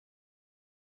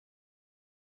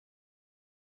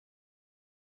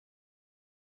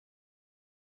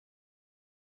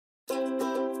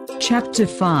Chapter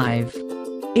 5.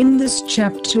 In this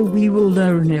chapter we will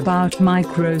learn about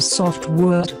Microsoft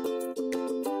Word.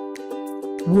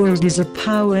 Word is a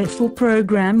powerful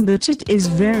program, but it is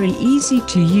very easy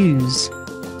to use.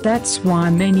 That's why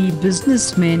many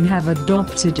businessmen have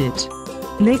adopted it.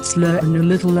 Let's learn a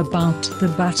little about the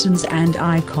buttons and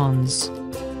icons.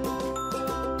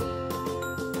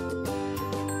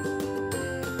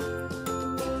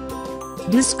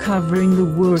 Discovering the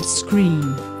Word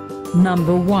screen.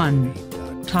 Number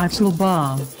 1. Title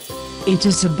bar. It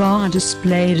is a bar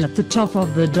displayed at the top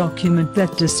of the document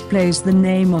that displays the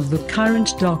name of the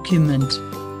current document.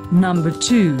 Number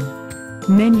 2.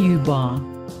 Menu bar.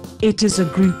 It is a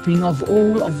grouping of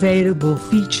all available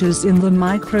features in the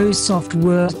Microsoft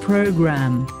Word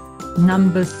program.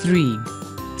 Number 3.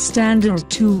 Standard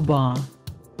toolbar.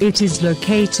 It is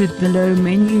located below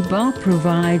menu bar,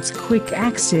 provides quick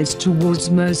access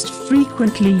towards most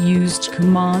frequently used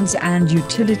commands and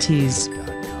utilities.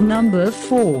 Number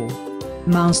 4.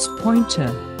 Mouse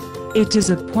pointer. It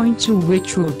is a pointer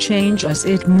which will change as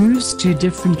it moves to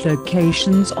different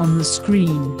locations on the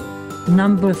screen.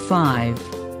 Number 5.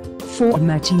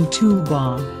 Formatting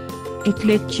toolbar. It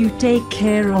lets you take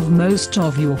care of most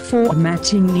of your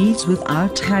formatting needs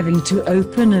without having to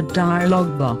open a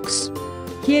dialog box.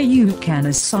 Here you can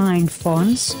assign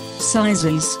fonts,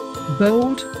 sizes,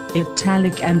 bold,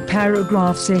 italic and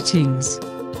paragraph settings.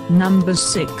 Number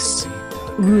 6.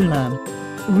 Ruler.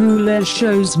 Ruler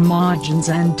shows margins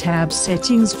and tab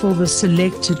settings for the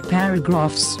selected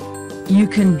paragraphs. You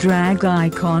can drag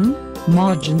icon,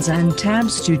 margins and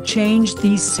tabs to change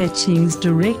these settings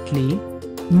directly.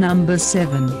 Number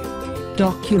 7.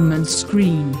 Document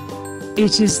screen.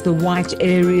 It is the white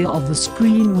area of the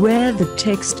screen where the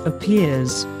text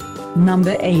appears.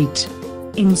 Number 8.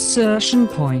 Insertion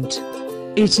point.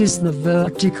 It is the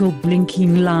vertical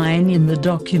blinking line in the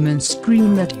document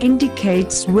screen that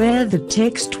indicates where the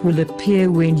text will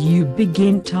appear when you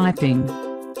begin typing.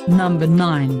 Number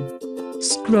 9.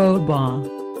 Scroll bar.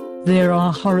 There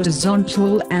are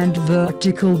horizontal and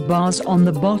vertical bars on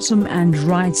the bottom and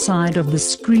right side of the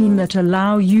screen that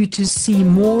allow you to see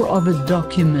more of a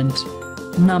document.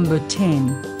 Number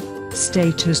 10.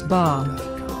 Status bar.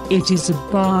 It is a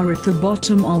bar at the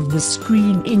bottom of the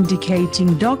screen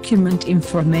indicating document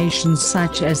information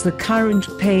such as the current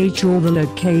page or the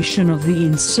location of the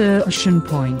insertion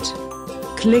point.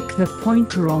 Click the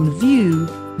pointer on View,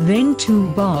 then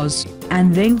Toolbars,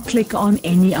 and then click on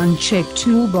any unchecked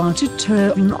toolbar to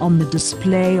turn on the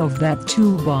display of that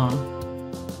toolbar.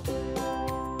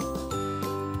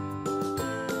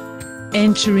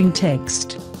 Entering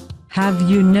text. Have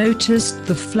you noticed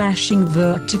the flashing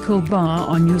vertical bar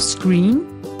on your screen?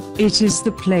 It is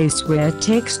the place where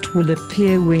text will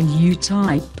appear when you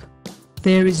type.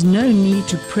 There is no need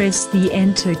to press the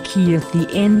Enter key at the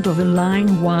end of a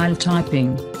line while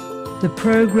typing. The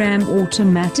program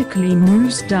automatically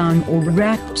moves down or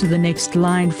wrap to the next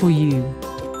line for you.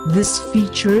 This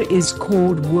feature is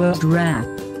called Word Wrap.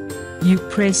 You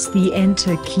press the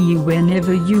Enter key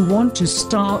whenever you want to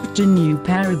start a new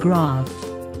paragraph.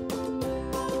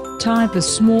 Type a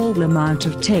small amount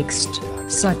of text,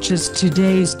 such as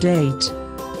today's date.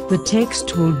 The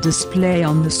text will display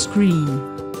on the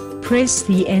screen. Press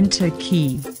the Enter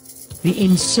key. The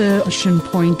insertion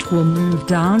point will move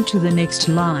down to the next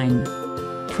line.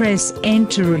 Press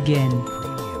Enter again.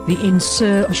 The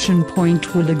insertion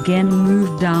point will again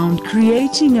move down,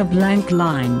 creating a blank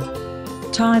line.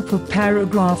 Type a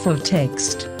paragraph of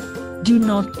text. Do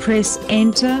not press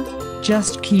Enter.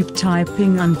 Just keep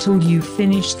typing until you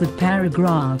finish the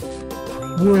paragraph.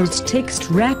 Word's text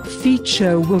wrap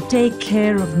feature will take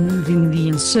care of moving the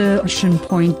insertion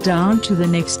point down to the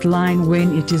next line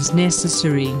when it is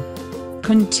necessary.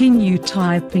 Continue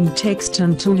typing text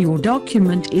until your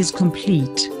document is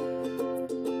complete.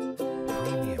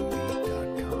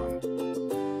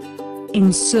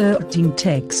 Inserting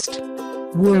text.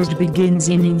 Word begins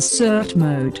in insert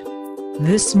mode.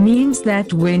 This means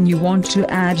that when you want to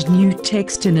add new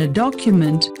text in a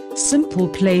document, simply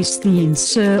place the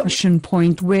insertion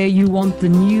point where you want the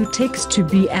new text to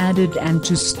be added and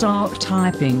to start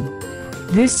typing.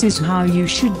 This is how you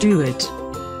should do it.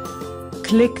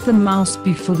 Click the mouse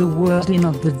before the word in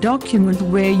of the document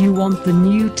where you want the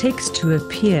new text to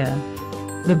appear.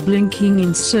 The blinking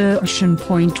insertion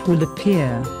point will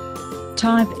appear.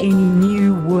 Type any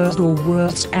new word or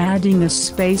words, adding a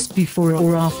space before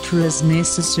or after as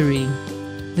necessary.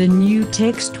 The new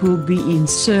text will be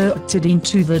inserted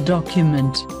into the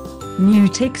document. New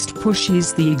text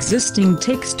pushes the existing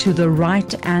text to the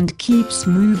right and keeps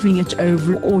moving it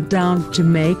over or down to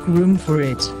make room for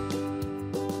it.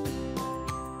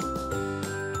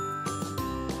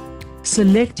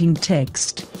 Selecting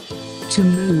text. To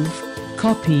move,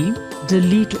 copy,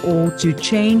 delete or to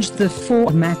change the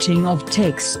formatting of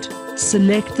text,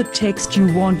 select the text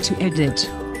you want to edit.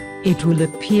 It will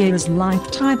appear as light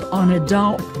type on a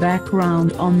dark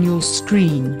background on your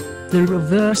screen, the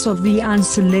reverse of the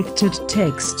unselected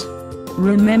text.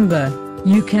 Remember,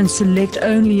 you can select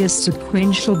only a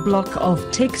sequential block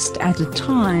of text at a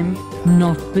time,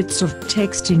 not bits of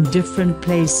text in different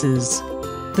places.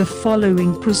 The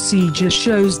following procedure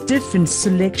shows different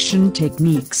selection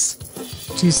techniques.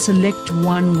 To select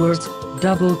one word,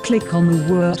 double-click on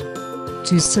the word.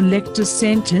 To select a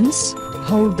sentence,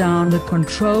 hold down the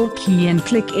Control key and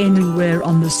click anywhere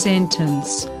on the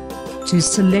sentence. To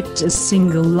select a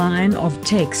single line of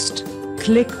text,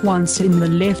 click once in the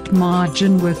left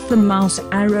margin with the mouse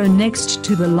arrow next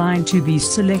to the line to be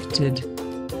selected.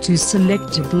 To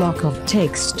select a block of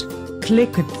text,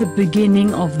 click at the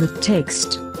beginning of the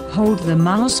text, hold the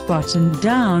mouse button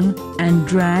down, and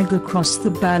drag across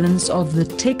the balance of the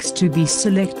text to be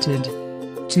selected.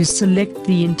 To select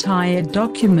the entire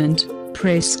document,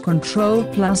 press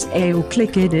Ctrl+A or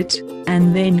click Edit,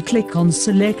 and then click on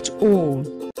Select All.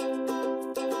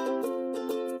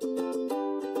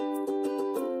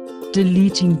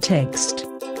 Deleting text.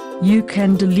 You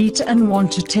can delete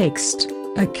unwanted text,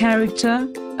 a character,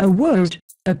 a word,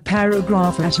 a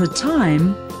paragraph at a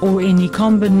time, or any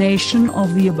combination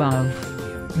of the above.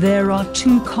 There are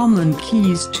two common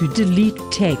keys to delete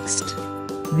text.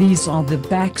 These are the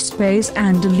backspace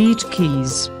and delete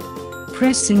keys.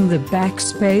 Pressing the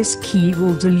backspace key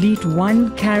will delete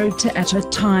one character at a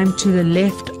time to the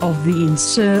left of the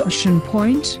insertion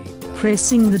point.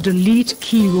 Pressing the delete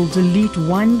key will delete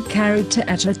one character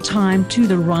at a time to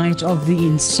the right of the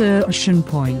insertion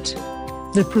point.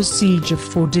 The procedure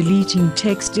for deleting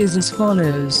text is as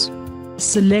follows.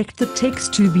 Select the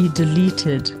text to be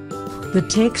deleted. The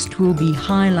text will be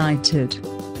highlighted.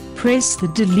 Press the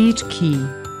delete key.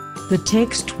 The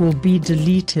text will be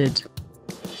deleted.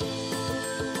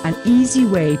 An easy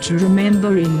way to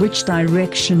remember in which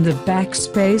direction the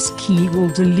backspace key will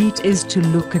delete is to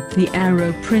look at the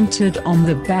arrow printed on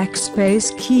the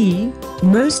backspace key.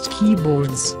 Most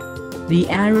keyboards, the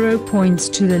arrow points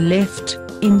to the left,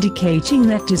 indicating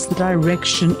that is the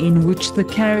direction in which the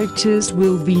characters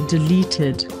will be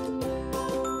deleted.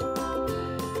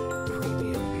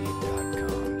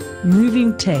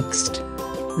 Moving text.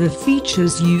 The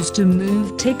features used to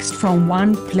move text from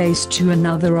one place to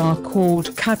another are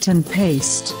called cut and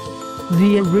paste.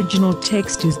 The original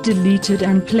text is deleted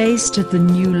and placed at the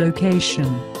new location.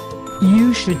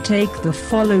 You should take the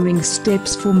following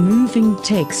steps for moving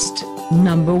text.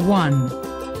 Number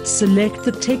 1. Select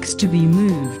the text to be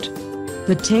moved.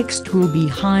 The text will be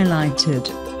highlighted.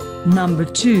 Number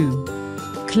 2.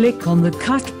 Click on the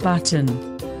Cut button.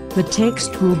 The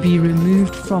text will be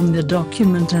removed from the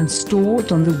document and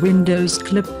stored on the Windows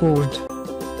clipboard.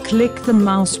 Click the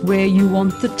mouse where you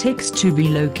want the text to be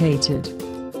located.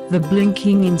 The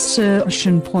blinking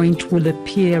insertion point will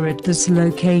appear at this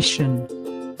location.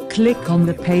 Click on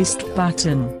the Paste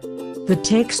button. The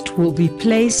text will be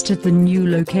placed at the new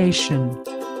location.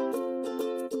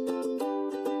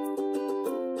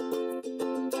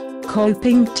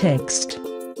 Copying text.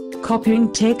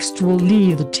 Copying text will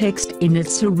leave the text in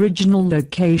its original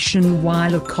location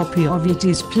while a copy of it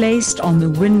is placed on the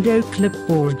window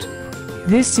clipboard.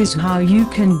 This is how you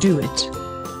can do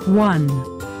it. 1.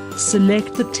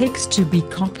 Select the text to be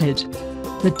copied.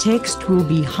 The text will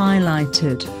be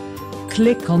highlighted.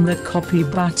 Click on the Copy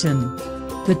button.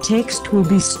 The text will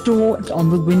be stored on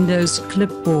the Windows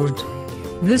clipboard.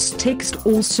 This text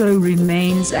also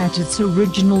remains at its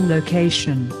original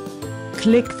location.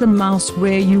 Click the mouse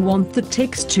where you want the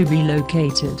text to be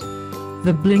located.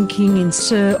 The blinking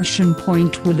insertion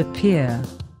point will appear.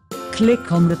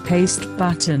 Click on the Paste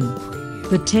button.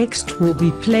 The text will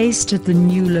be placed at the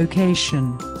new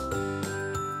location.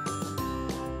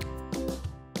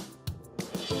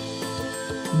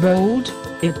 Bold,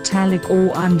 italic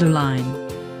or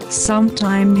underline.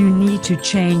 Sometime you need to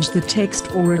change the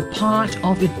text or a part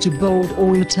of it to bold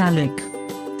or italic.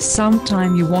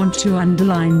 Sometime you want to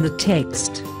underline the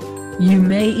text. You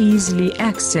may easily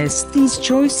access these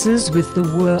choices with the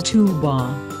Word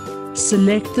toolbar.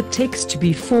 Select the text to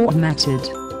be formatted.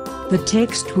 The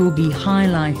text will be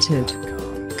highlighted.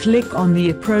 Click on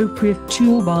the appropriate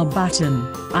toolbar button,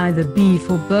 either B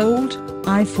for bold,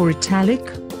 I for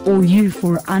italic, or U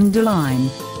for underline,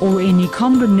 or any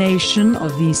combination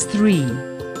of these three.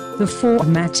 The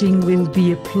formatting will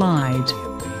be applied.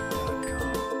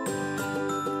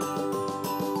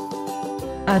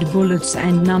 Add bullets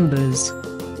and numbers.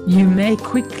 You may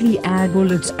quickly add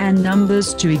bullets and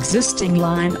numbers to existing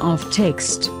line of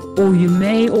text, or you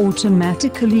may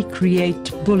automatically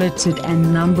create bulleted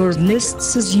and numbered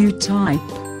lists as you type.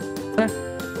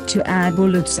 To add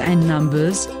bullets and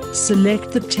numbers,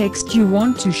 select the text you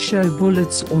want to show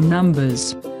bullets or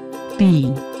numbers.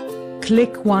 B.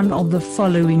 Click one of the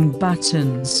following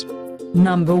buttons.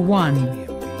 Number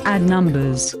 1. Add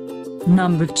numbers.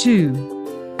 Number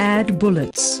 2. Add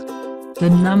bullets. The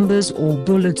numbers or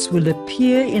bullets will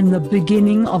appear in the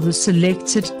beginning of the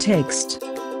selected text.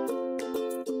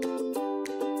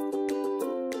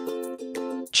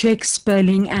 Check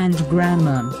spelling and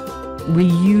grammar. We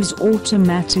use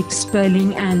automatic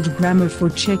spelling and grammar for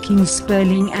checking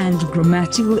spelling and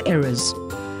grammatical errors.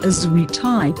 As we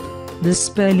type, the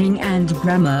spelling and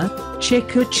grammar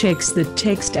checker checks the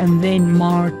text and then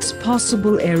marks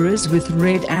possible errors with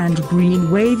red and green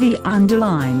wavy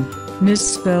underline,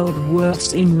 misspelled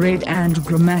words in red and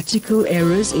grammatical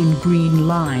errors in green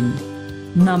line.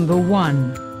 Number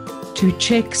 1. To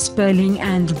check spelling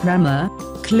and grammar,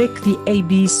 click the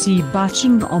ABC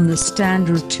button on the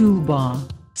standard toolbar,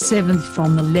 7th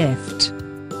from the left.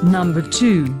 Number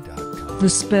 2. The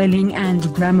spelling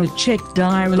and grammar check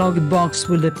dialog box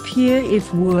will appear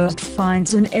if Word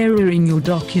finds an error in your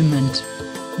document.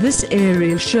 This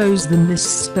area shows the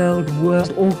misspelled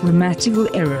word or grammatical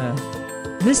error.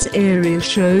 This area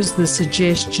shows the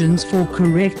suggestions for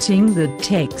correcting the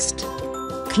text.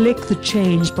 Click the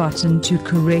Change button to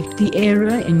correct the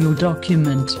error in your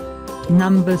document.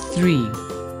 Number 3.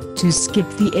 To skip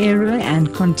the error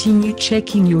and continue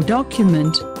checking your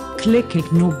document, click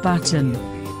Ignore button.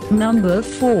 Number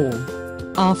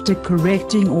 4. After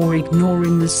correcting or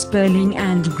ignoring the spelling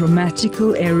and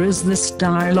grammatical errors, this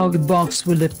dialog box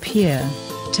will appear,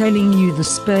 telling you the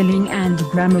spelling and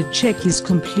grammar check is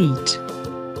complete.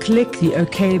 Click the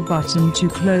OK button to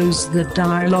close the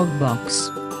dialog box.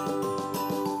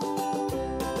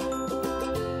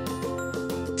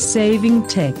 Saving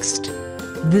text.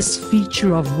 This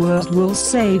feature of Word will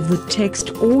save the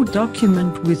text or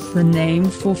document with the name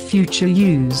for future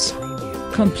use.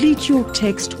 Complete your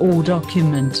text or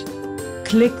document.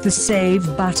 Click the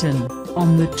Save button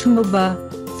on the toolbar,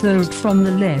 3rd from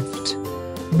the left.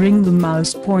 Bring the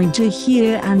mouse pointer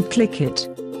here and click it.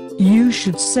 You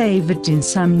should save it in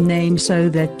some name so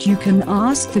that you can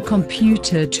ask the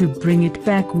computer to bring it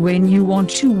back when you want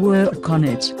to work on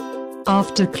it.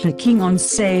 After clicking on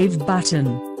Save button,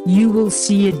 you will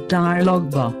see a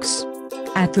dialog box.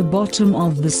 At the bottom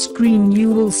of the screen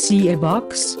you will see a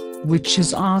box, which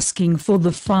is asking for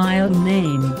the file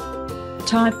name.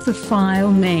 Type the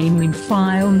file name in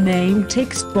file name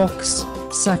text box,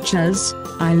 such as,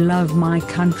 I love my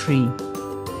country.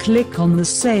 Click on the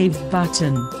Save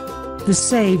button. The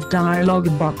Save dialog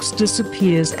box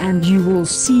disappears and you will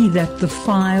see that the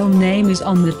file name is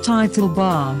on the title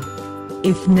bar.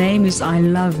 If name is I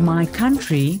love my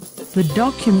country, the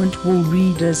document will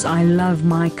read as I love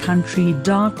my country.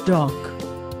 Doc.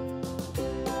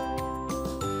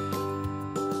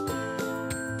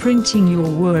 Printing your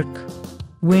work.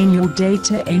 When your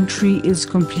data entry is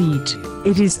complete,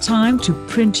 it is time to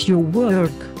print your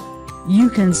work. You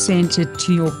can send it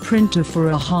to your printer for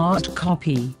a hard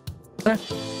copy.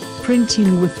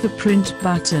 Printing with the Print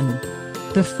button.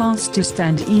 The fastest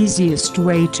and easiest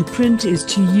way to print is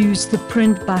to use the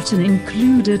Print button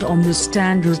included on the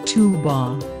standard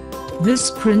toolbar.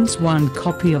 This prints one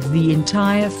copy of the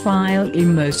entire file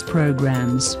in most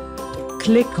programs.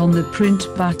 Click on the Print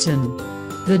button.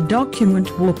 The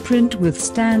document will print with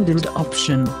standard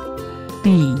option.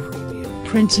 B.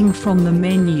 Printing from the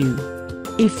menu.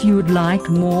 If you would like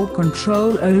more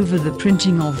control over the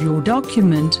printing of your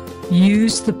document,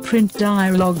 use the Print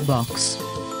dialog box.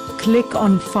 Click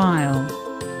on File.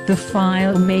 The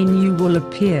File menu will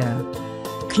appear.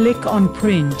 Click on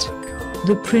Print.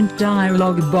 The Print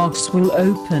dialog box will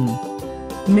open.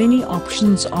 Many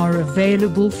options are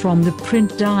available from the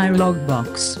Print dialog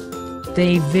box.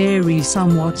 They vary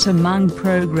somewhat among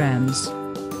programs.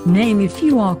 Name. If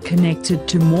you are connected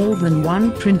to more than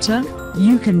one printer,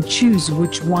 you can choose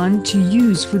which one to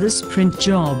use for this print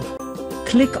job.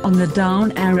 Click on the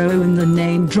down arrow in the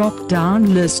Name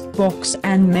drop-down list box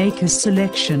and make a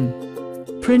selection.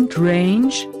 Print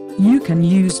range. You can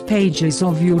use pages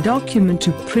of your document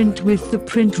to print with the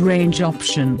Print range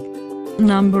option.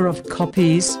 Number of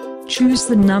copies. Choose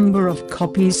the number of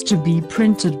copies to be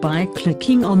printed by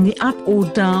clicking on the up or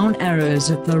down arrows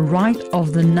at the right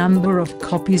of the Number of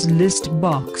Copies list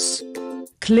box.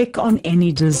 Click on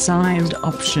any desired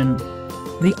option.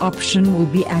 The option will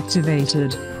be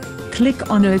activated. Click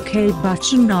on OK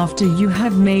button after you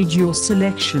have made your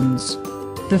selections.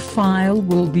 The file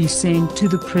will be sent to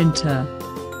the printer.